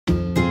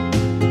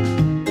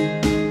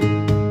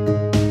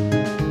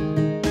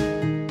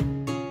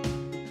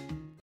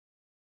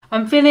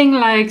I'm feeling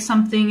like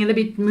something a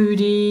little bit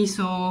moody,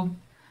 so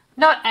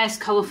not as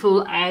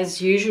colorful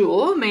as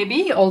usual,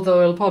 maybe,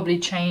 although it'll probably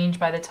change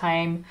by the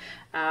time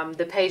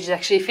the page is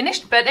actually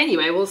finished. But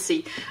anyway, we'll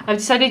see. I've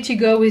decided to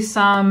go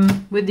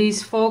with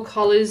these 4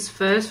 colors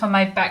first for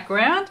my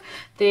background.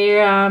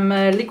 They're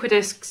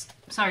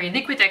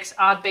Liquitex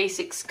Art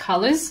Basics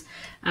colors.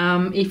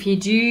 If you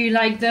do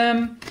like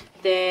them,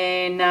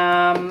 then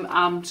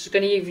I'm just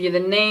going to give you the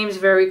names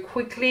very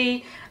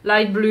quickly.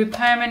 Light Blue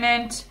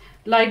Permanent,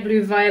 Light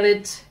Blue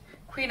Violet,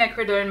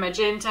 Quinacridone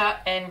Magenta,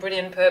 and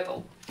Brilliant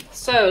Purple.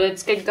 So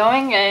let's get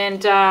going,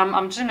 and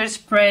I'm just going to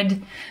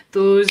spread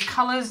those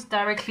colors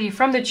directly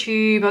from the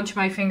tube onto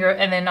my finger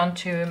and then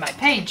onto my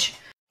page.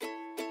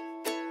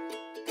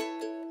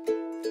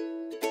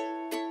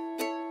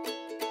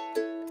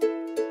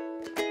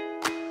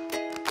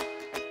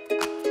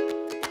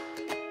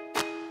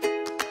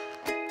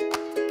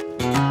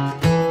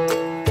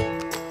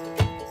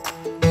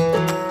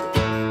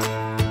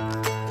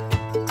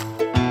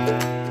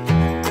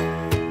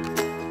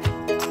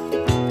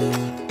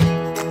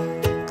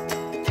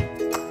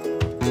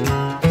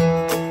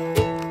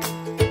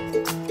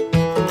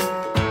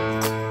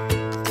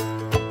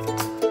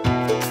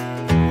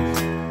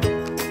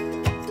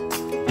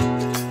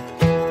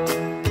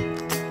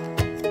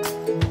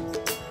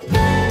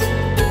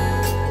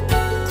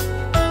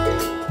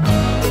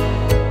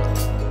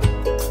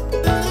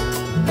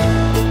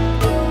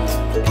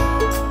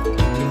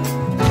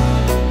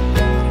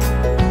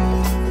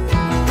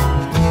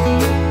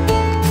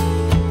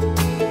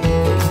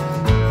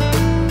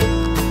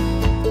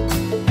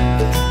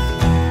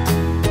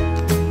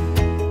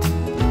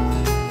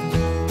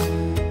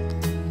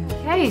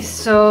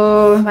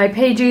 So my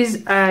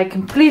pages are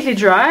completely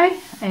dry,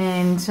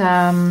 and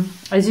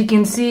as you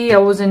can see, I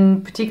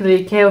wasn't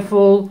particularly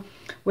careful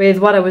with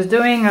what I was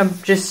doing. I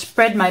just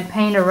spread my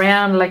paint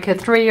around like a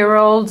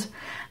 3-year-old,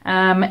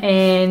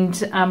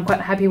 and I'm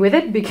quite happy with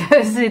it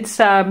because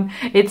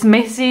it's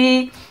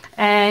messy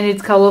and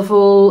it's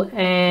colorful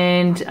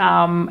and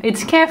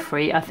it's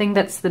carefree. I think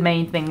that's the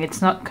main thing.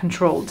 It's not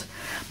controlled,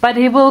 but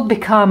it will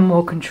become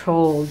more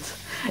controlled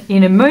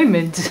in a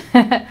moment.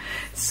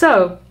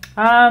 So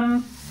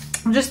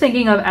I'm just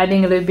thinking of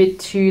adding a little bit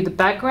to the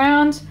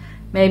background,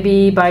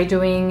 maybe by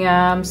doing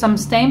some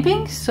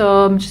stamping.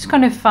 So I'm just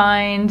going to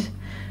find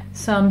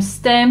some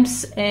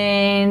stamps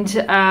and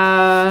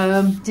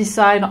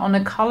decide on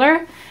a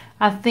color.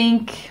 I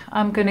think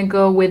I'm going to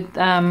go with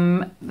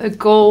a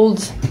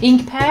gold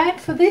ink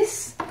pad for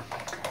this,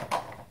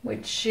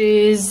 which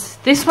is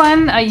this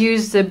one. I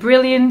use the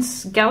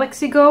Brilliance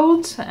Galaxy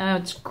Gold.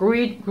 It's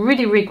great,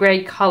 really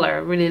great color. I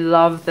really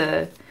love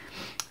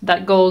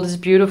that gold. Is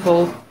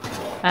beautiful.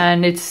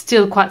 And it's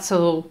still quite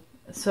so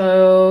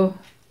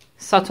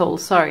subtle.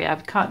 Sorry, I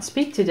can't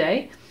speak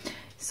today.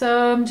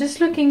 So I'm just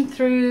looking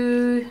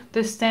through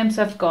the stamps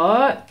I've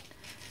got.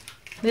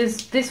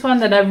 There's this one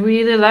that I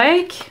really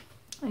like.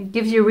 It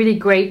gives you a really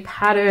great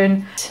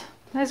pattern.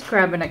 Let's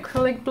grab an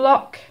acrylic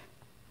block.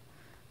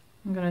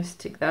 I'm gonna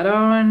stick that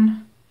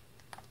on,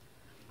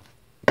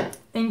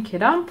 ink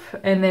it up,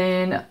 and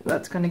then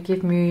that's gonna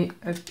give me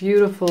a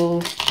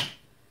beautiful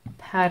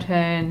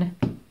pattern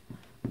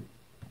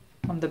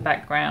on the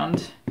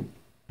background.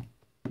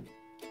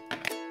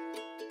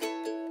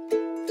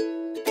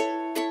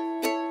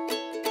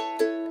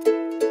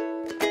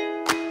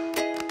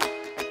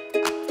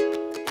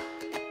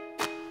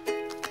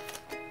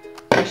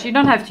 Actually, you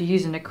don't have to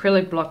use an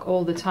acrylic block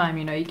all the time,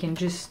 you know, you can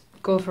just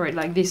go for it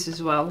like this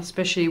as well,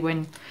 especially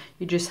when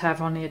you just have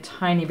only a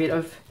tiny bit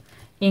of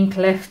ink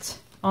left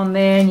on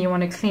there and you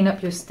want to clean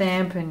up your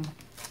stamp. And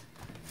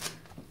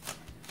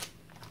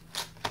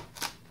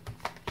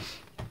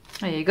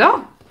there you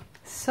go.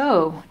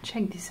 So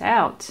check this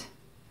out.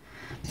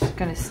 I'm just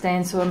gonna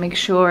stand so I make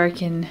sure I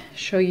can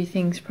show you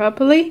things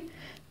properly.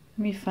 Let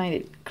me find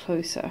it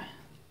closer.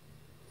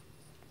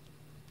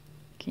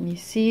 Can you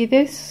see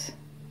this?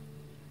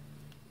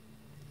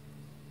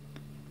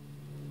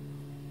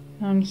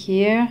 On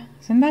here.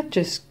 Isn't that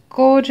just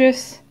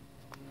gorgeous?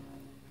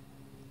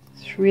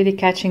 It's really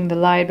catching the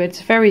light, but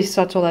it's very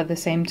subtle at the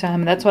same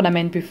time. That's what I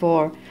meant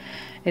before.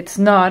 It's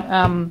not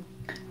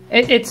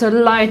it's a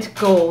light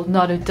gold,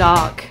 not a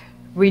dark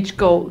rich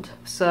gold,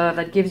 so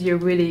that gives you a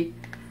really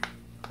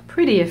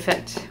pretty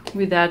effect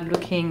without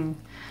looking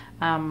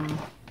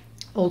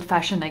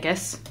old-fashioned, I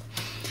guess.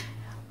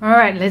 All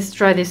right, let's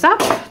dry this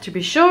up to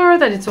be sure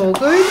that it's all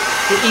good.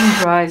 The ink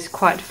dries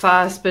quite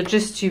fast, but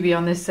just to be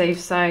on the safe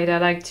side, I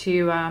like to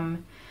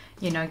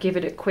you know, give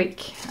it a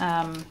quick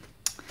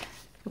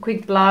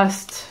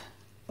blast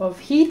of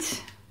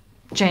heat,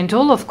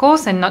 gentle of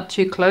course, and not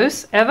too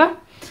close ever.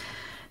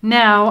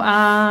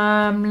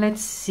 Now,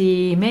 let's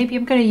see, maybe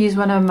I'm going to use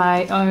one of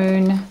my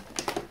own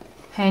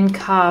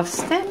hand-carved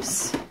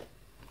stamps.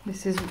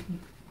 This is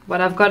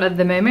what I've got at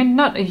the moment,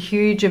 not a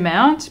huge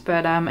amount,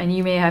 but and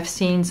you may have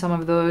seen some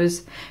of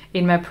those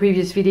in my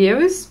previous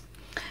videos.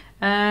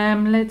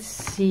 Let's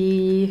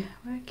see,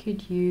 what I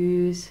could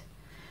use.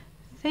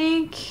 I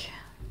think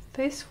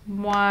this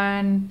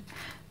one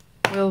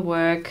will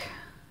work.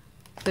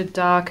 the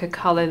darker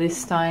color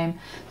this time.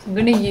 So I'm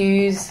going to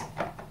use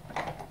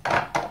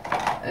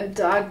a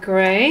dark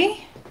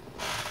gray.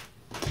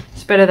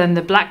 It's better than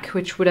the black,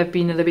 which would have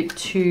been a little bit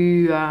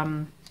too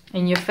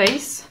in your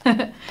face.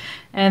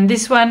 And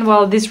this one,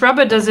 well, this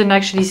rubber doesn't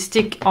actually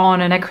stick on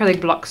an acrylic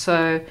block,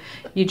 so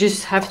you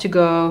just have to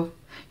go,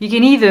 you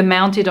can either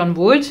mount it on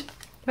wood,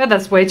 but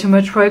that's way too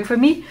much work for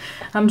me.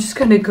 I'm just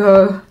going to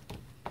go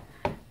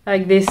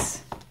like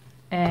this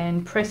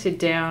and press it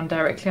down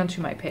directly onto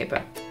my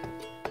paper.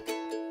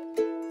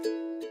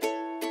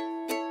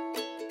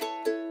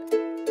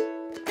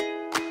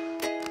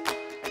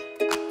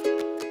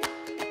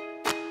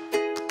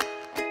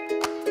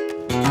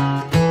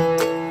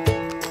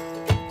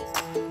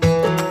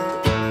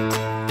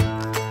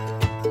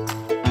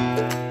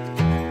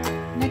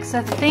 Next,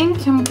 I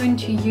think I'm going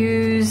to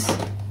use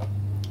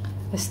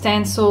a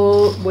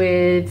stencil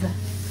with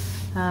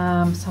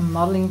some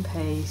modeling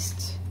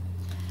paste,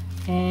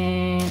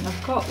 and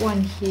I've got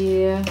one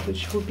here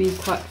which will be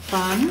quite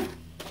fun.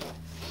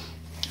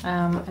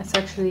 It's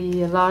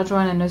actually a large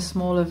one and a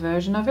smaller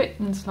version of it,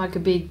 and it's like a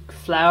big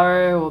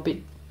flower, or a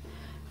bit,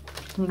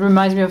 it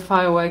reminds me of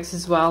fireworks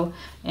as well.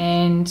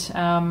 And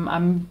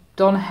I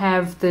don't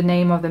have the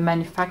name of the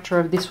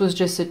manufacturer. This was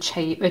just a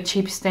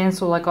cheap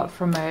stencil I got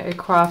from a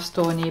craft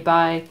store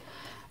nearby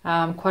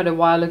quite a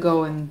while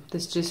ago, and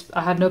this just,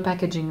 I had no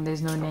packaging,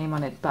 there's no name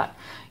on it, but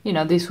you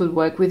know, this would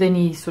work with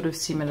any sort of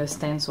similar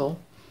stencil.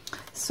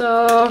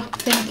 So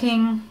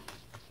thinking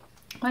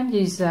I might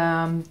use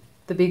the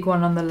big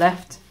one on the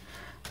left,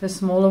 the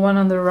smaller one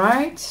on the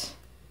right,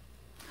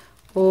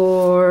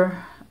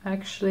 or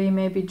actually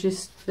maybe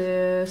just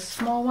the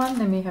small one.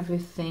 Let me have a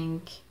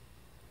think.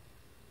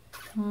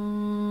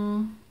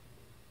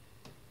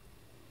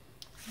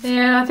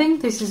 Yeah, I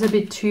think this is a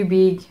bit too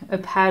big a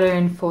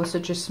pattern for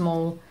such a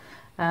small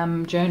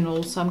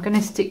journal, so I'm going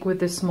to stick with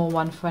the small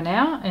one for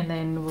now, and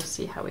then we'll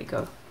see how we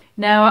go.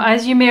 Now,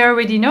 as you may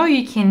already know,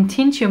 you can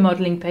tint your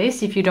modeling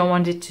paste if you don't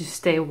want it to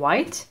stay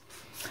white,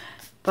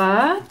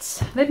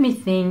 but let me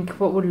think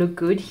what would look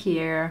good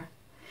here.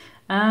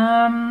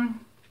 I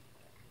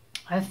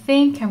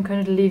think I'm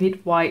going to leave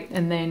it white,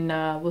 and then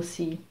we'll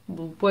see,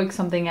 we'll work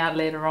something out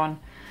later on.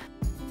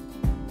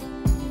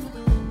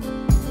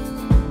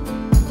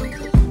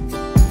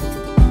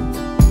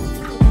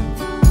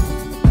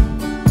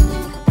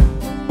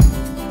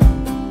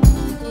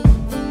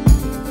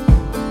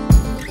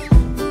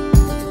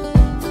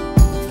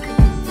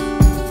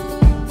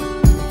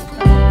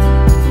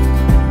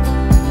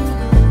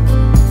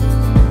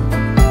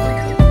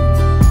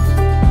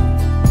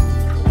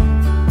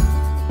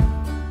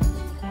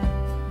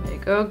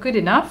 Good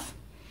enough,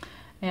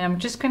 and I'm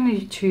just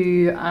going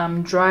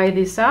to dry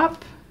this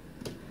up,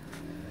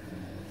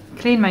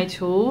 clean my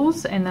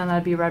tools, and then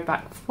I'll be right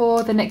back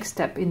for the next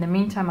step. In the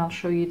meantime, I'll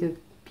show you the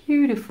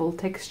beautiful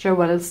texture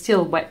while it's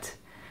still wet.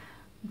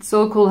 It's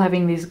so cool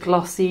having this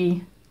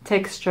glossy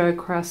texture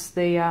across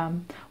the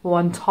or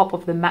on top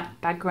of the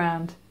matte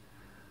background.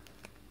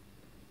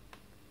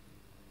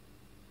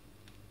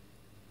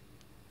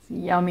 It's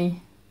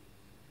yummy.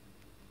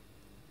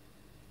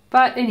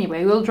 But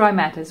anyway, we'll dry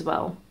matte as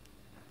well.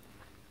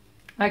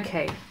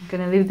 Okay, I'm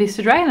gonna leave this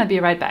to dry and I'll be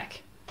right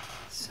back.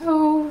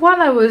 So while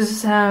I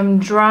was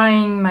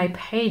drying my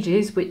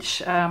pages,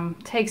 which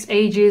takes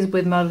ages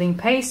with modeling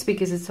paste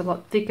because it's a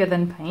lot thicker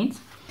than paint,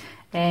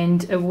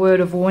 and a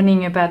word of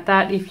warning about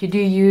that, if you do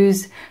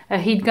use a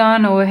heat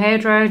gun or a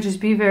hairdryer,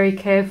 just be very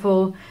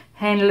careful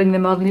handling the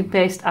modeling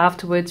paste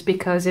afterwards,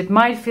 because it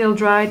might feel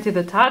dry to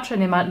the touch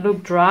and it might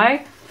look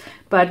dry,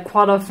 but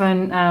quite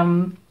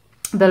often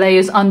the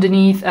layers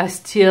underneath are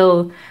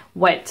still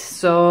wet,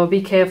 so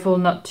be careful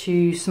not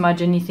to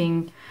smudge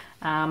anything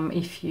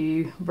if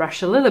you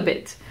rush a little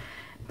bit.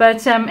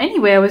 But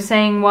anyway, I was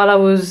saying, while I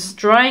was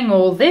drying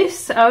all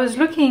this, I was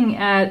looking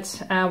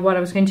at what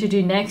I was going to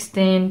do next,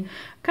 and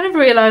kind of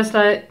realized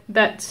that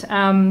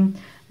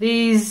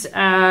these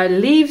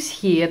leaves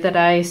here that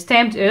I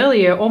stamped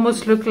earlier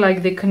almost look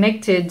like they're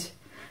connected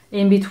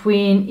in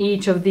between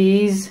each of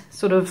these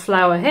sort of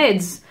flower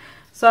heads.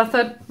 So I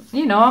thought,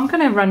 you know, I'm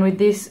gonna run with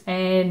this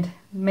and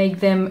make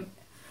them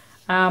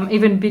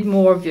even a bit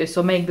more obvious,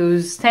 or make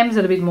those stems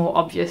a little bit more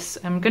obvious.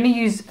 I'm gonna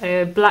use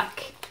a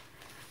black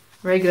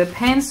regular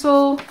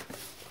pencil.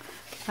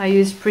 I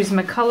use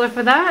Prismacolor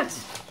for that,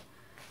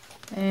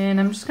 and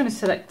I'm just gonna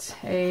select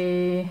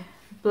a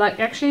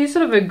black, actually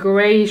sort of a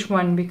grayish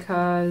one,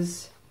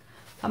 because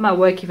that might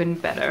work even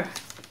better,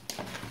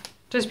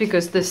 just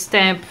because the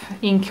stamp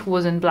ink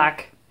wasn't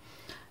black.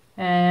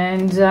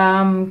 And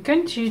I'm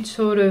going to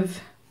sort of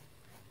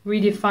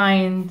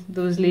redefine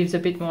those leaves a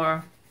bit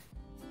more.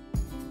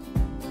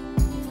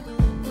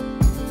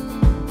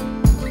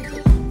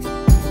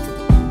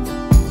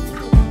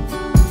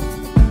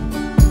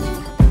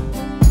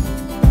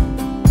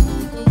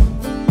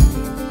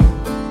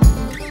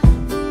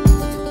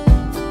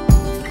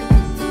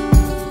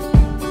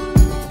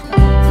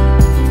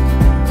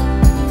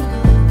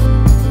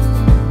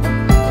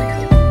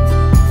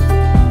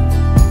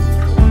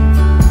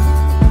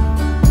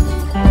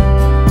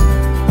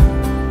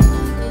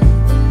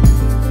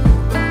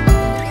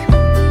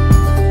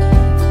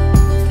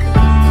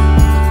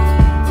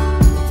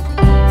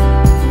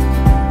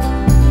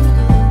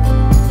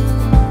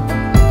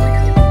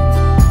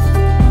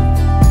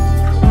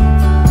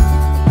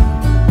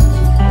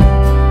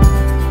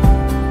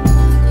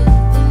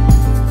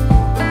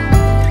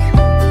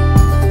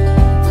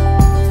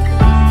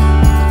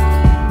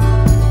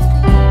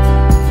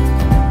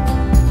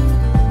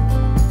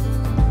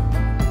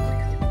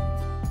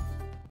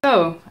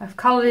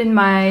 colored in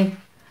my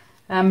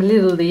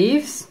little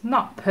leaves,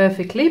 not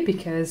perfectly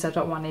because I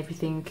don't want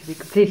everything to be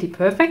completely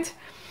perfect,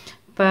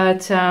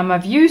 but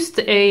I've used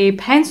a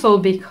pencil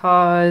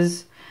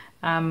because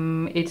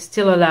it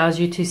still allows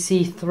you to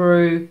see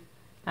through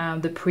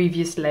the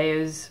previous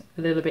layers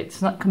a little bit.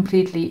 It's not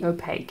completely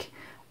opaque,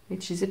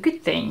 which is a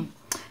good thing.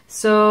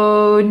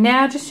 So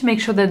now, just to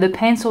make sure that the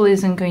pencil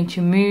isn't going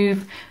to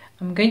move,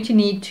 I'm going to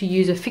need to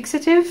use a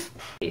fixative.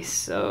 Okay,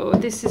 so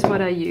this is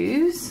what I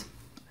use,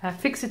 a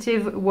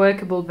fixative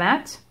workable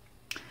mat,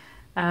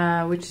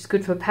 which is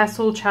good for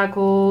pastel,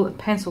 charcoal,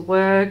 pencil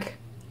work,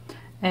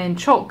 and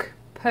chalk.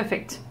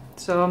 Perfect.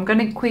 So I'm going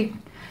to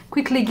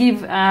quickly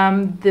give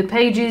the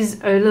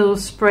pages a little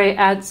spray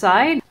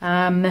outside.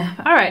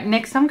 Alright,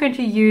 next I'm going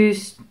to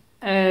use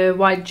a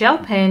white gel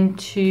pen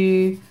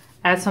to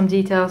add some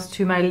details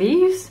to my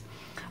leaves.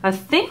 I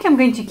think I'm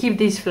going to keep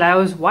these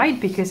flowers white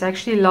because I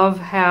actually love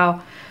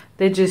how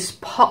they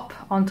just pop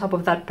on top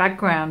of that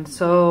background.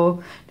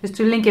 So just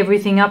to link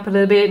everything up a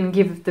little bit and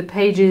give the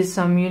pages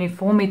some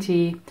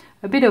uniformity,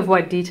 a bit of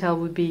white detail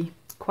would be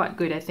quite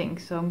good, I think.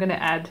 So I'm going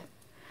to add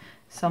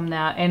some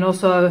now. And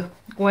also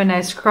when I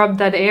scrub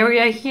that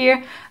area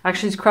here, I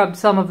actually scrubbed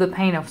some of the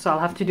paint off, so I'll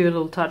have to do a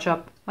little touch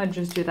up. I'll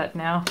just do that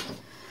now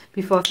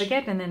before I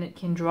forget, and then it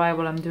can dry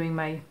while I'm doing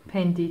my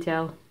paint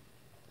detail.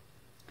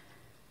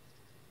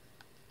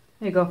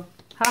 There you go.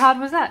 How hard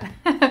was that?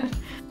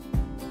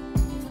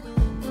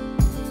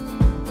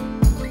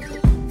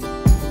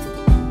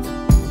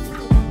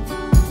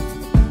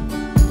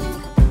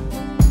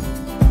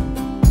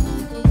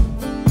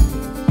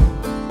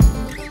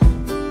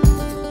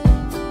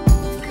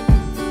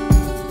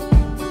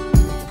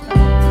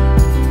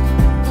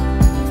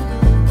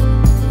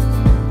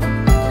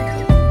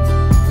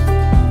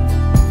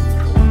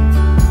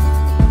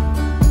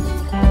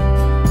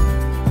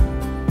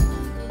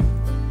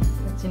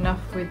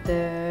 With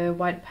the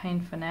white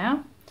paint for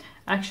now.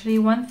 Actually,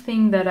 one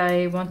thing that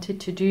I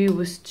wanted to do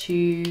was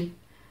to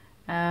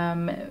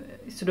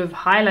sort of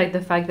highlight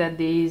the fact that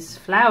these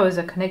flowers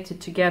are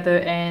connected together,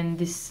 and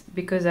this,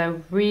 because I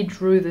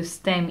redrew the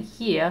stem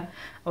here,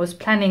 I was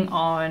planning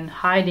on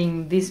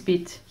hiding this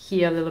bit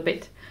here a little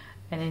bit,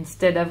 and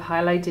instead I've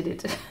highlighted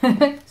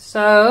it.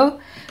 So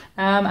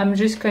I'm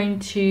just going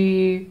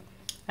to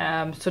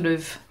sort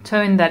of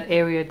tone that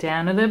area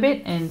down a little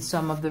bit, and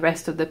some of the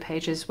rest of the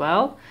page as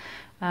well.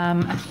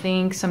 I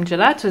think some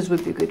gelatos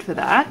would be good for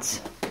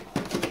that.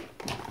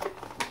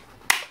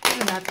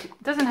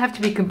 Doesn't have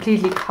to be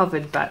completely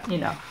covered, but you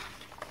know,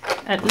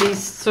 at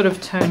least sort of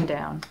toned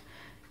down.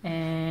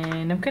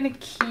 And I'm going to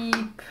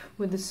keep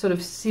with this sort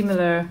of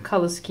similar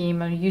color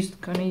scheme. I'm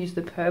going to use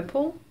the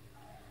purple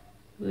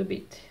a little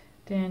bit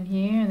down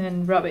here, and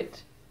then rub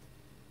it.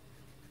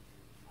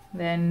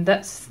 Then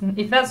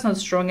if that's not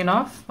strong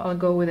enough, I'll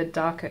go with a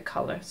darker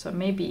color. So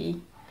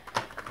maybe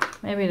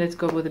let's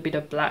go with a bit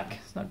of black.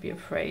 Let's not be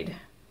afraid.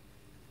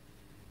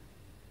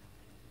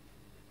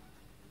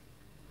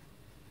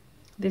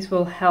 This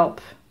will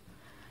help,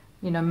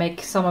 you know,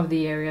 make some of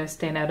the area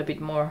stand out a bit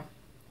more.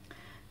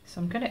 So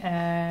I'm going to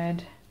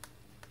add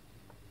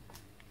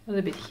a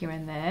little bit here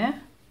and there.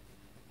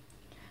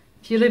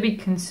 If you're a little bit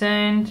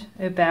concerned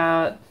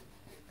about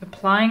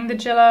applying the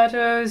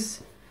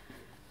gelatos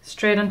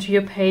straight onto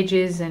your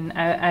pages and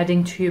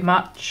adding too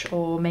much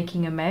or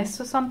making a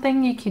mess or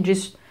something, you can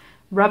just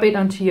rub it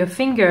onto your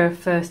finger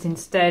first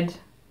instead,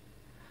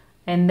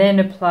 and then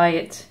apply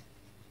it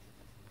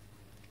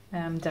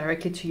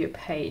directly to your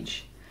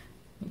page.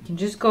 You can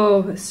just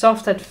go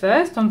soft at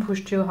first, don't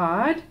push too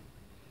hard.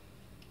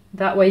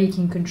 That way you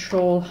can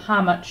control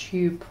how much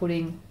you're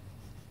putting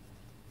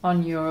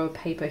on your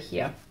paper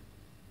here.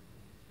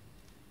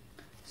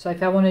 So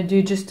if I want to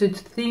do just a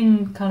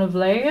thin kind of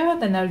layer,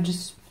 then I'll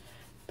just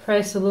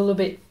press a little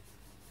bit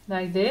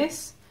like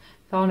this.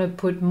 If I want to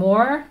put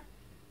more,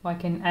 I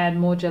can add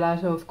more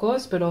gelato, of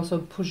course, but also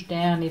push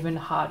down even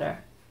harder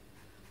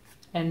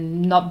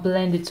and not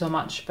blend it so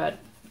much. But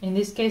in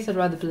this case, I'd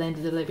rather blend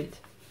it a little bit.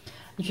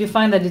 If you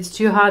find that it's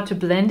too hard to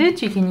blend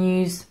it, you can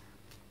use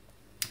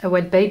a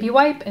wet baby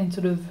wipe and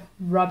sort of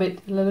rub it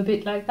a little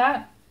bit like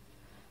that,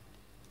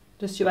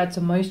 just to add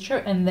some moisture,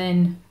 and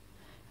then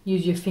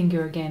use your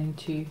finger again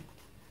to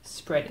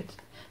spread it.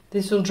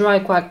 This will dry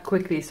quite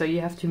quickly, so you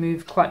have to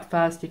move quite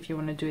fast if you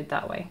want to do it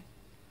that way.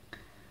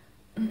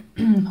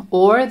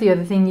 Or the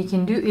other thing you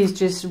can do is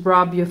just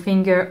rub your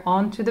finger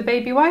onto the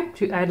baby wipe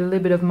to add a little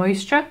bit of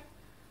moisture,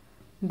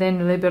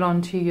 then a little bit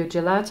onto your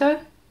gelato,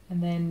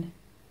 and then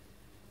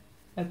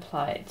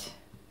apply it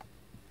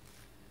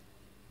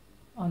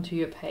onto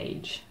your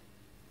page.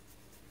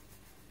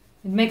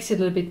 It makes it a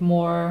little bit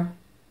more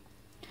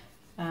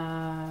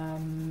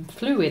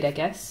fluid, I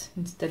guess,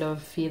 instead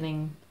of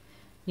feeling,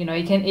 you know,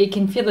 it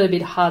can feel a little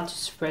bit hard to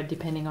spread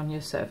depending on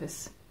your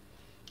surface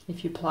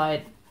if you apply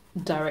it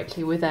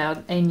directly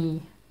without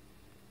any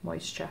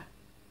moisture.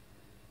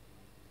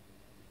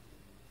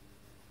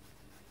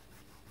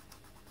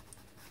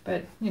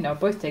 But you know,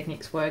 both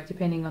techniques work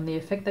depending on the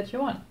effect that you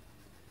want.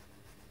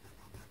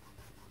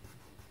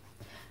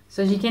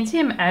 So as you can see,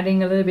 I'm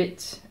adding a little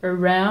bit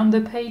around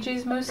the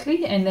pages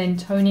mostly, and then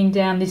toning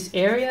down this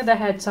area that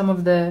had some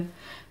of the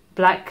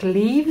black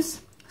leaves.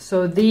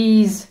 So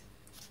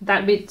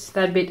that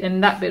bit,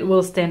 and that bit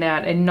will stand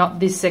out, and not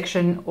this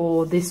section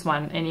or this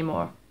one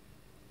anymore.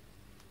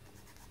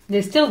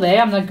 They're still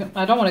there.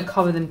 I don't want to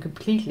cover them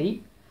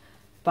completely,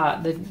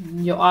 but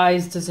your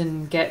eyes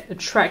doesn't get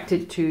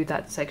attracted to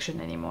that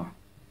section anymore.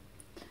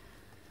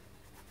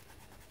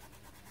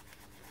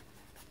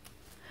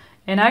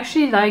 And I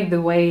actually like the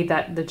way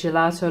that the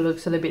gelato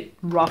looks a little bit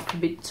rough, a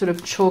bit sort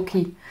of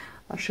chalky.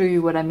 I'll show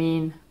you what I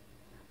mean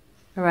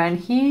around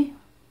here.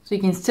 So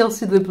you can still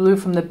see the blue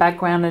from the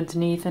background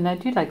underneath, and I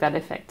do like that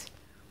effect.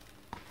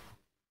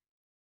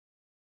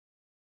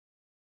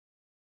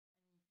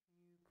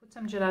 Put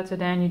some gelato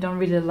down, you don't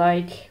really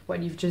like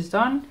what you've just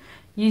done,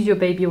 use your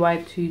baby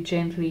wipe to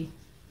gently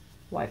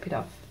wipe it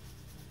off.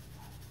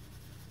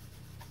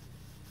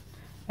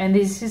 And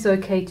this is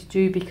okay to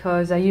do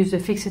because I used a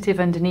fixative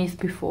underneath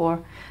before,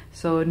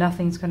 so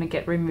nothing's going to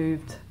get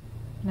removed.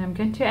 And I'm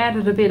going to add a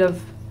little bit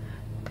of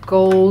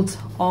gold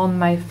on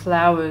my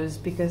flowers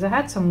because I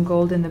had some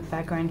gold in the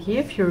background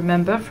here, if you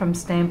remember from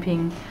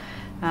stamping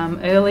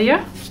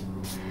earlier.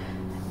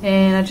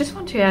 And I just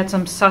want to add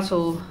some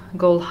subtle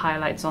gold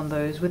highlights on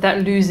those without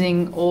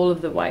losing all of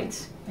the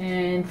white.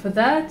 And for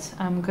that,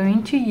 I'm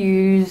going to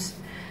use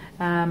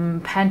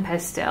pan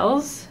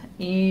pastels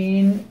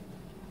in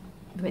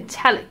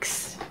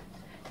metallics.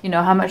 You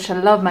know how much I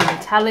love my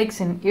metallics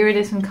and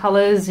iridescent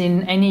colors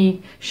in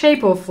any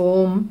shape or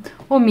form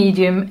or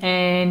medium,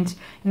 and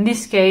in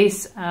this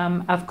case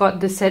I've got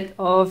the set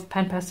of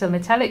pan pastel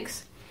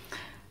metallics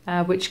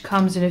which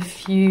comes in a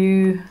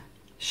few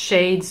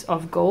shades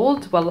of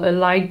gold, well, a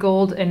light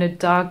gold and a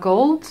dark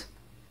gold,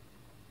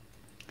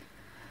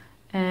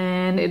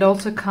 and it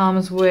also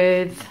comes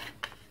with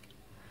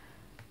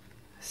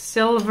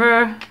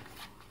silver,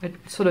 a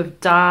sort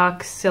of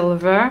dark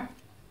silver.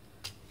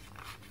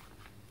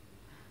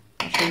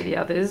 I'll show you the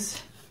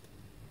others.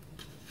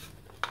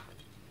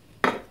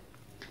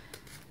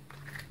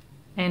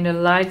 And a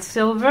light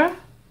silver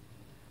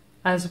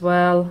as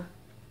well,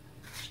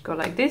 go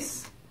like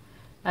this,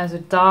 as a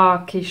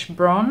darkish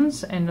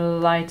bronze and a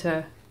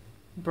lighter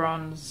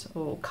bronze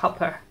or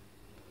copper.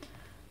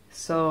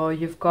 So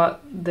you've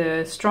got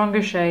the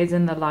stronger shades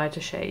and the lighter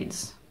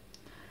shades.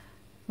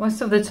 Most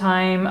of the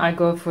time I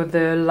go for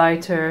the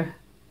lighter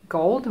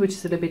gold, which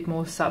is a little bit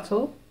more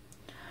subtle,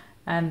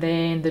 and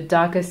then the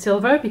darker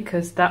silver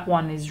because that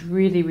one is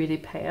really, really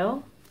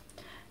pale,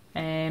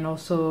 and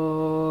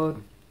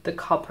also the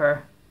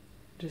copper,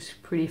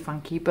 just pretty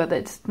funky, but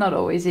it's not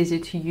always easy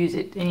to use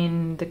it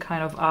in the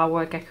kind of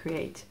artwork I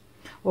create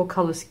or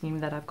color scheme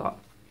that I've got.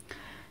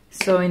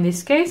 So in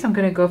this case I'm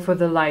going to go for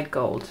the light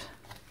gold.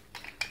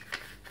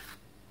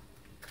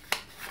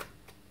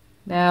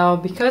 Now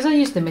because I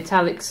use the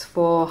metallics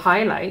for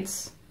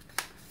highlights,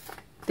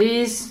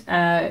 these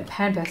pan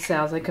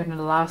pastels are going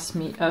to last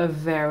me a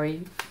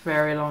very,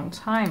 very long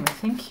time, I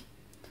think.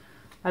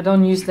 I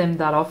don't use them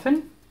that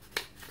often,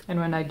 and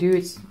when I do,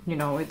 it's, you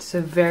know, it's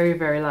a very,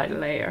 very light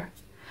layer,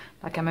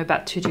 like I'm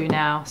about to do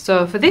now.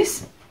 So for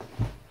this,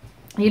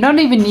 you don't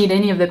even need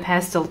any of the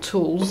pastel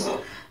tools.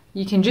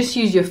 You can just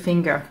use your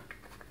finger.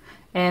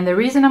 And the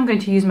reason I'm going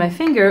to use my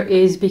finger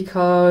is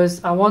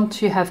because I want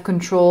to have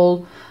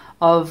control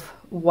of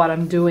what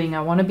I'm doing.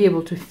 I want to be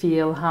able to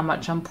feel how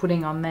much I'm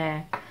putting on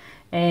there.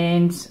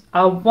 And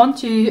I want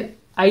to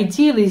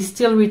ideally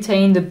still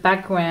retain the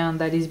background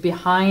that is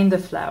behind the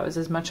flowers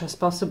as much as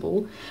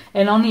possible,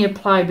 and only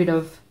apply a bit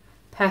of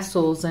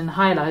pastels and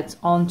highlights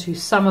onto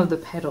some of the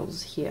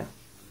petals here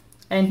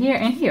and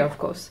here, of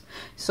course.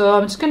 So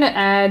I'm just going to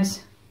add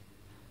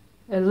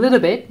a little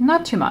bit,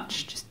 not too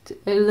much, just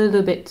a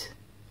little bit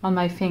on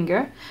my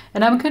finger,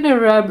 and I'm going to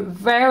rub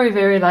very,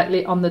 very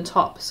lightly on the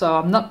top. So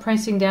I'm not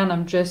pressing down,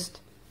 I'm just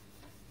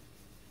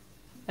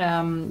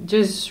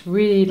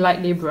really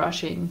lightly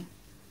brushing,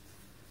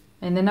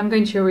 and then I'm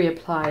going to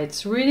reapply.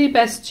 It's really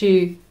best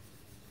to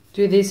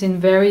do this in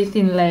very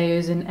thin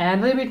layers and add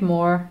a little bit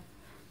more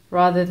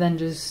rather than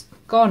just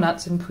go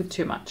nuts and put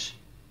too much.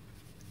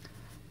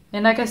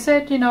 And like I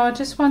said, you know, I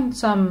just want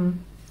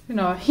some, you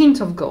know, a hint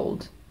of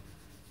gold.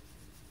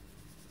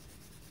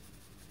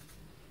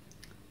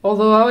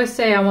 Although I always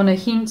say I want a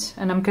hint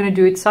and I'm going to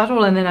do it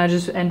subtle, and then I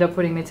just end up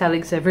putting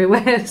metallics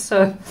everywhere.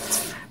 So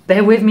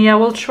bear with me, I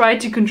will try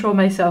to control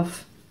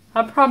myself.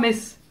 I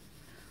promise.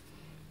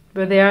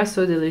 But they are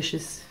so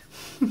delicious.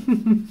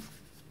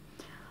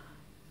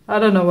 I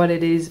don't know what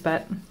it is,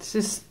 but it's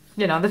just,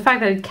 you know, the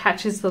fact that it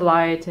catches the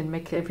light and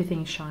makes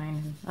everything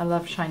shine. I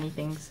love shiny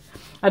things.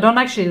 I don't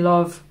actually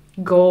love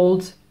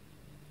gold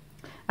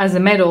as a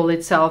metal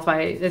itself.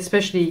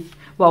 Especially,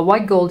 well,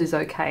 white gold is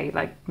okay,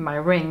 like my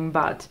ring,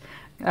 but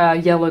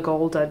yellow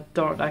gold I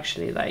don't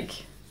actually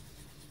like.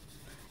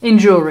 In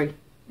jewelry.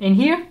 In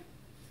here,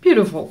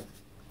 beautiful.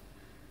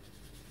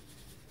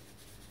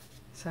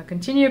 So I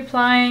continue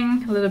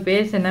applying a little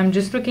bit, and I'm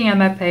just looking at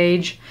my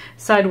page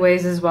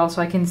sideways as well,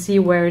 so I can see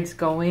where it's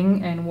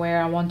going and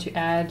where I want to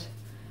add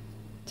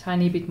a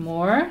tiny bit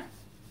more.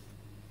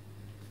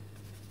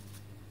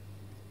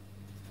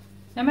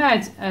 I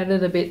might add a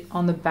little bit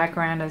on the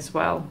background as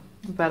well,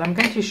 but I'm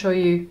going to show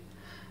you,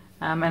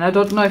 and I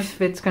don't know if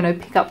it's going to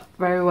pick up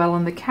very well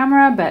on the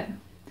camera, but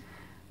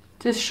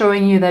just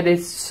showing you that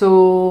it's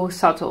so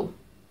subtle.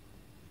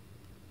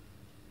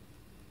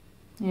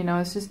 You know,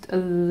 it's just a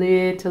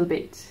little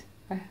bit.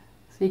 So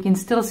you can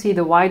still see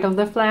the white of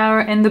the flower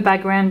and the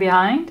background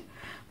behind,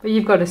 but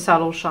you've got a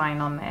subtle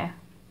shine on there.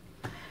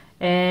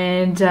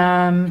 And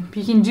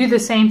you can do the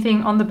same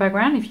thing on the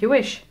background if you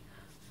wish.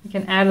 You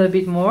can add a little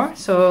bit more.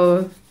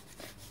 So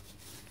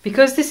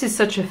because this is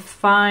such a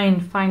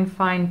fine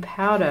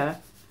powder,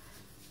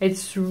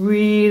 it's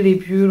really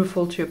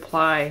beautiful to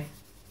apply.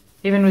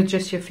 Even with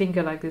just your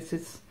finger like this,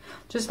 it's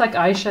just like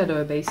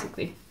eyeshadow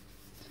basically.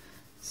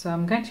 So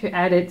I'm going to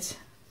add it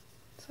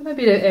a little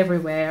bit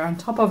everywhere on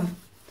top of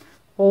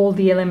all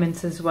the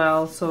elements as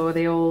well, so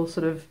they all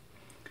sort of,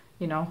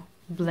 you know,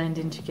 blend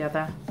in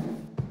together.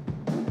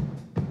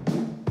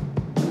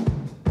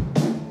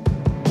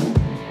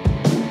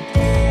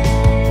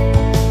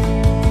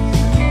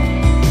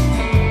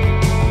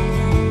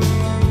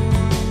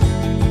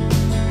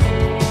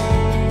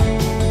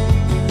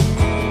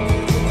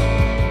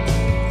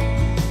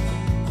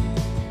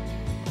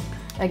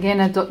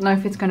 Again, I don't know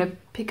if it's going to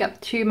pick up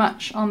too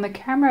much on the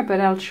camera, but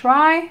I'll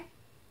try.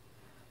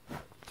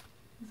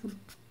 There's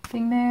a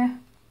thing there.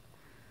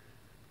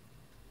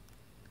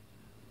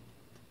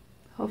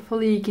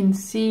 Hopefully you can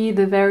see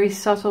the very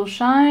subtle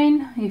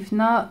shine. If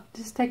not,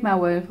 just take my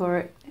word for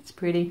it. It's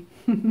pretty.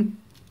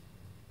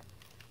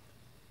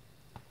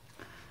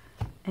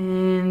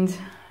 And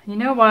you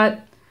know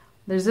what?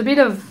 There's a bit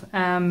of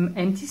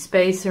empty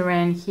space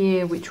around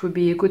here, which would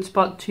be a good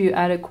spot to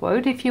add a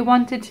quote if you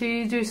wanted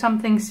to do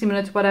something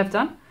similar to what I've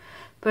done.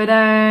 But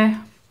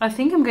I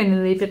think I'm going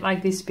to leave it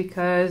like this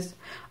because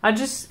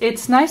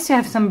it's nice to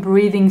have some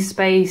breathing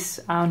space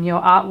on your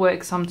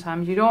artwork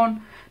sometimes. You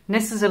don't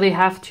necessarily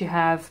have to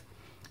have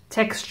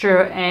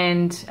texture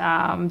and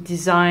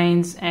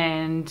designs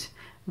and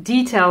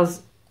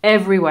details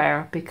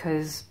everywhere,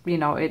 because, you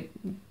know,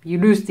 you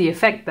lose the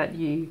effect that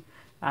you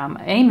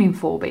aiming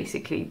for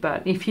basically.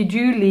 But if you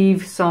do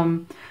leave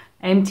some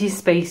empty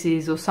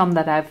spaces or some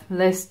that have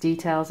less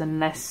details and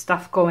less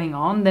stuff going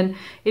on, then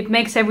it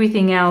makes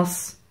everything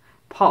else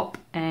pop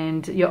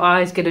and your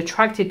eyes get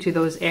attracted to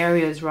those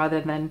areas rather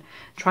than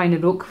trying to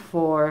look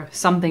for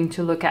something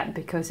to look at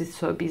because it's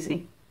so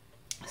busy.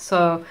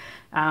 So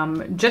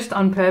just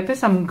on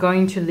purpose, I'm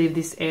going to leave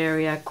this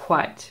area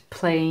quite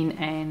plain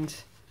and,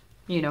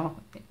 you know,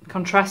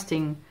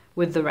 contrasting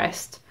with the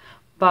rest.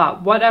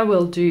 But what I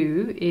will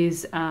do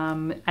is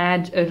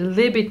add a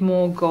little bit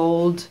more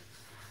gold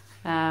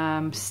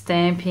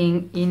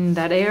stamping in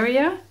that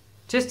area,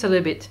 just a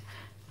little bit.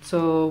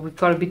 So we've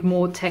got a bit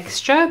more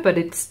texture, but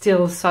it's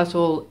still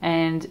subtle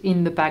and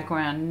in the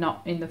background,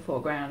 not in the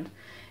foreground.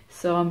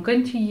 So I'm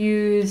going to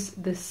use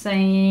the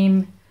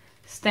same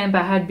stamp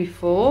I had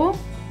before.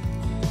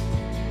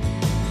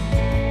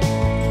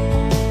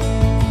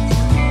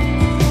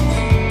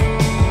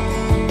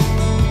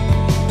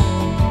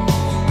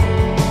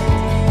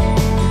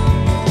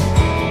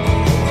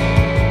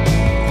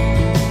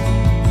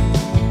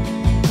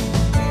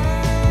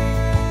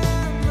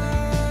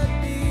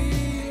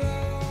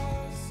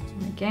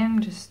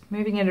 Again, just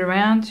moving it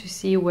around to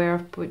see where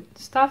I've put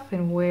stuff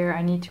and where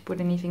I need to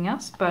put anything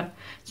else, but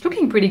it's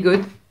looking pretty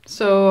good.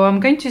 So I'm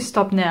going to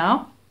stop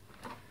now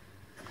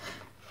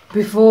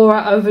before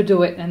I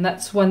overdo it, and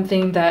that's one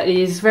thing that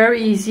is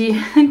very easy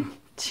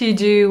to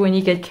do when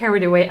you get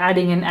carried away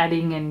adding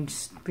and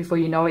before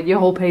you know it, your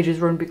whole page is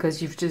ruined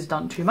because you've just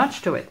done too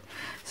much to it.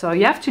 So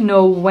you have to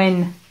know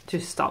when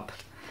to stop.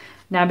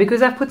 Now,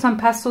 because I've put some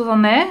pastels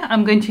on there,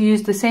 I'm going to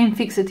use the same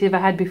fixative I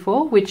had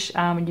before, which,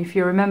 if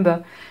you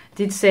remember,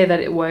 did say that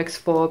it works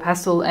for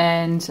pastel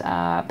and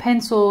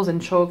pencils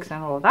and chalks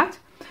and all of that.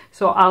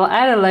 So I'll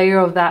add a layer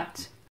of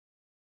that.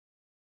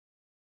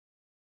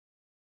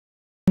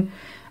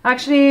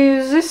 Actually,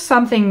 there's just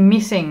something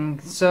missing,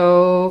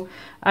 so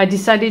I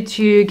decided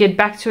to get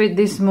back to it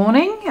this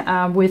morning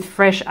with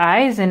fresh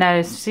eyes, and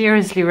I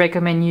seriously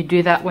recommend you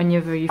do that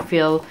whenever you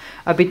feel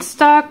a bit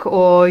stuck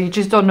or you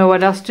just don't know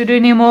what else to do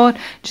anymore.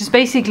 Just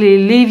basically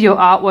leave your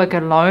artwork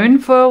alone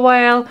for a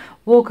while,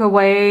 walk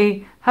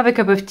away, have a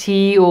cup of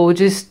tea, or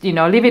just, you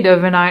know, leave it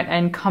overnight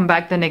and come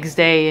back the next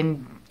day,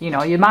 and, you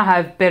know, you might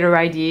have better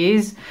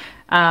ideas.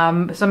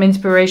 Some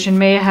inspiration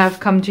may have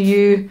come to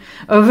you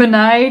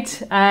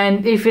overnight,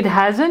 and if it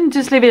hasn't,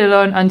 just leave it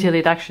alone until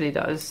it actually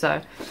does.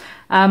 So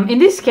in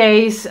this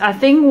case, I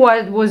think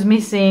what was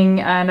missing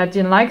and I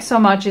didn't like so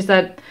much is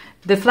that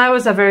the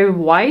flowers are very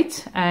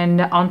white and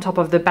on top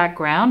of the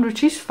background,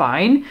 which is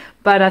fine,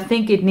 but I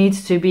think it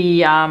needs to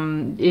be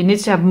it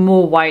needs to have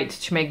more white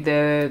to make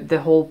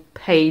the whole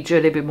page a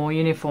little bit more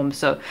uniform.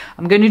 So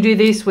I'm going to do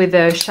this with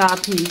a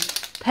Sharpie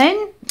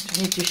pen.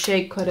 I need to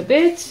shake quite a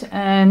bit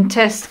and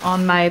test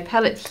on my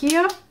palette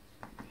here.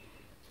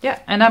 Yeah,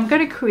 and I'm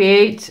going to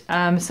create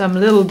some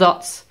little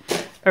dots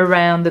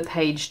around the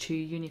page to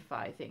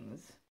unify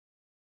things.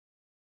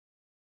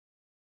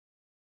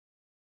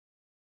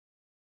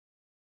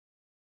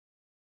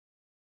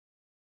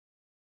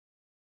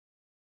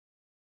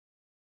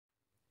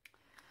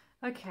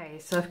 Okay,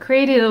 so I've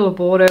created a little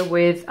border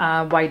with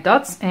white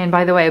dots, and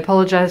by the way, I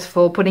apologize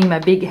for putting my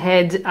big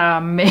head in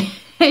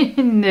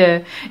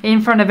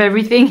front of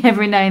everything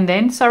every now and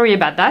then. Sorry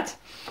about that.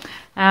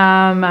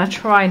 I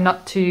try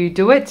not to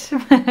do it,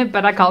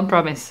 but I can't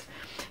promise.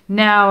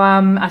 Now,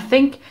 I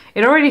think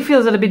it already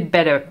feels a little bit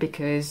better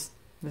because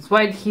there's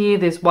white here,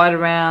 there's white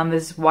around,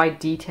 there's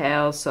white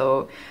details,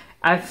 so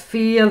I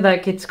feel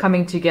like it's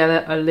coming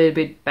together a little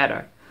bit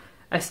better.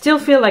 I still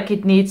feel like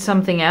it needs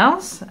something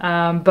else,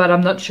 but I'm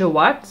not sure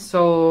what.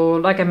 So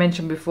like I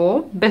mentioned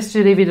before, best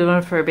to leave it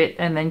alone for a bit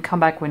and then come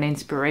back when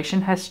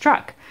inspiration has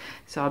struck.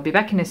 So I'll be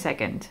back in a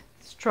second.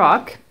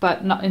 Struck,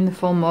 but not in the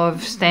form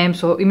of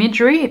stamps or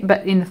imagery,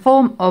 but in the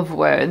form of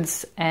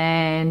words.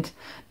 And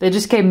they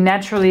just came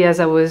naturally as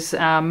I was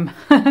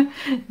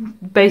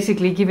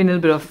basically giving a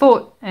little bit of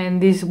thought.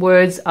 And these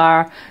words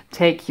are,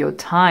 take your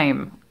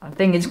time. I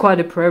think it's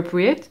quite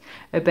appropriate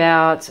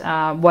about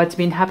what's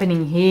been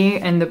happening here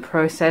and the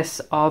process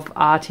of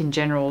art in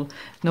general.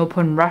 No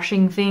point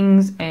rushing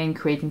things and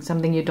creating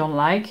something you don't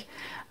like.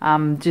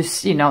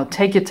 Just, you know,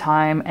 take your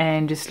time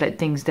and just let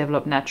things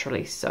develop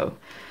naturally. So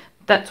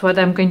that's what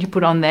I'm going to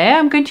put on there.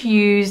 I'm going to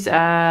use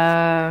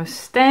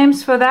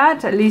stamps for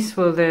that, at least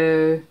for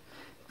the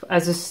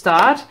as a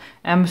start.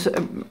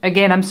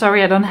 Again, I'm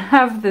sorry I don't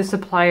have the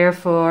supplier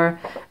for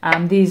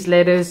these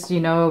letters, you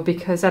know,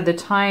 because at the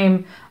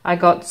time I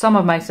got some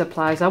of my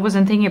supplies, I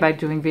wasn't thinking about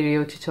doing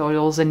video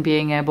tutorials and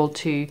being able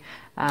to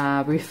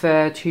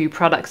refer to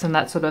products and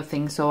that sort of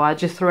thing. So I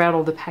just threw out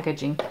all the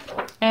packaging.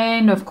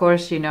 And of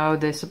course, you know,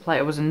 the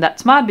supplier wasn't that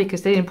smart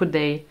because they didn't put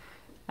the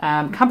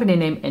company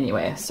name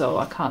anywhere, so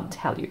I can't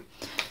tell you.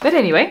 But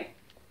anyway,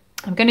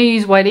 I'm going to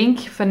use white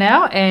ink for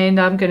now, and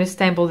I'm going to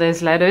stamp all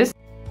those letters.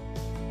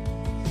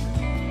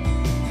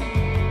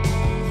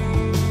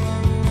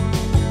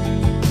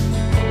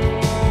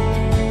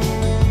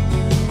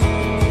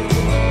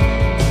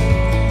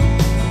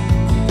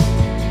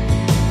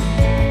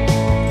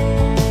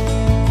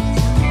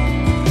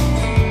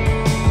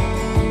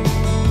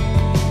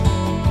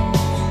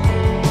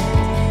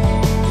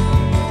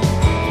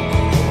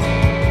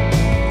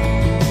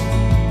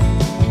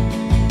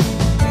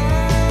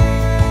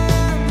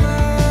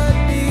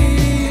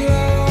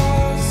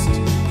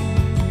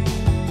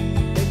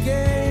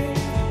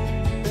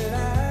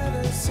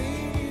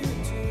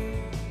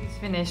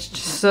 Finished.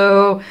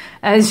 So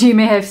as you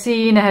may have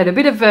seen, I had a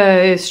bit of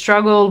a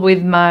struggle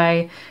with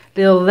my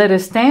little letter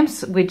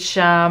stamps, which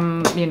you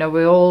know,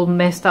 were all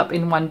messed up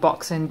in one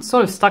box and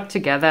sort of stuck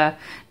together.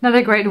 Not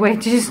a great way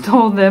to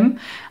store them,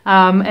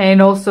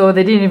 and also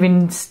they didn't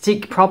even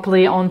stick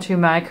properly onto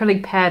my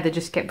acrylic pad. They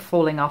just kept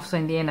falling off, so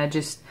in the end I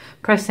just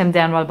pressed them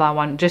down one by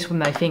one just with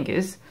my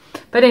fingers.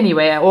 But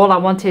anyway, all I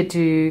wanted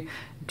to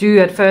do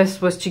at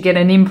first was to get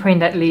an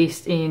imprint at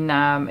least in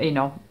you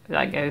know,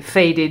 like a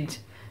faded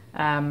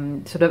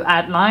sort of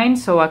outline,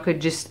 so I could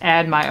just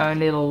add my own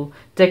little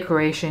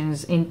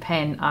decorations in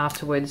pen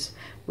afterwards,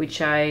 which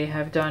I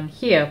have done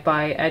here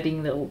by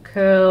adding little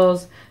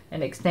curls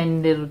and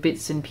extending little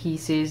bits and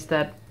pieces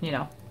that, you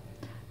know,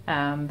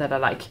 that I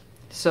like.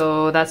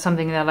 So that's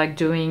something that I like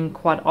doing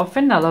quite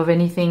often. I love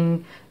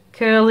anything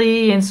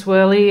curly and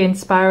swirly and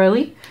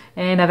spirally,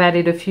 and I've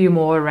added a few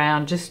more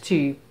around just to,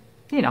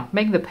 you know,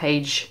 make the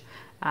page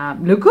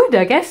look good,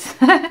 I guess.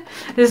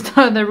 There's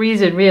no other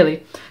reason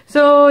really.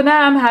 So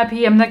now I'm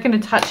happy. I'm not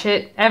going to touch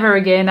it ever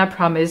again, I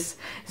promise.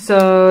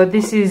 So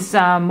this is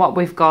what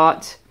we've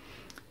got,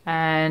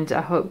 and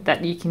I hope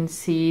that you can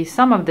see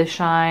some of the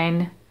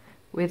shine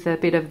with a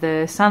bit of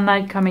the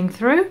sunlight coming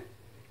through.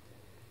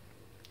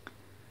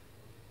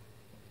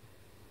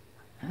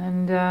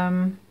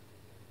 And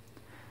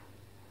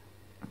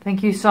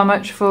thank you so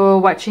much for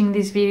watching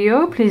this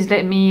video. Please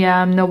let me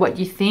know what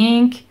you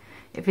think.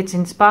 If it's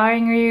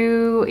inspiring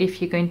you,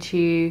 if you're going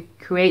to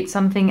create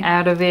something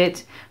out of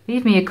it,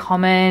 leave me a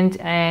comment,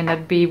 and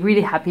I'd be really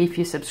happy if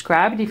you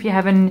subscribed if you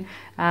haven't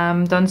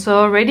done so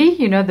already.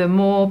 You know, the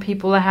more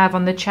people I have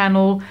on the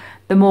channel,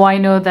 the more I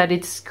know that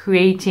it's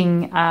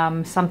creating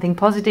something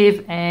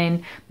positive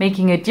and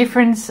making a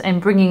difference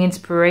and bringing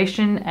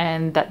inspiration,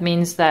 and that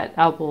means that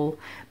I will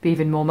be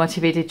even more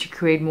motivated to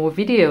create more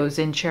videos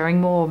and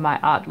sharing more of my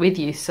art with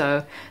you.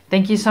 So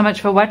thank you so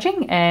much for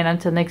watching, and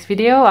until next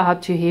video, I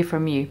hope to hear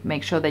from you.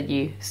 Make sure that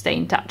you stay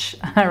in touch.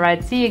 All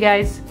right, see you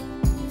guys.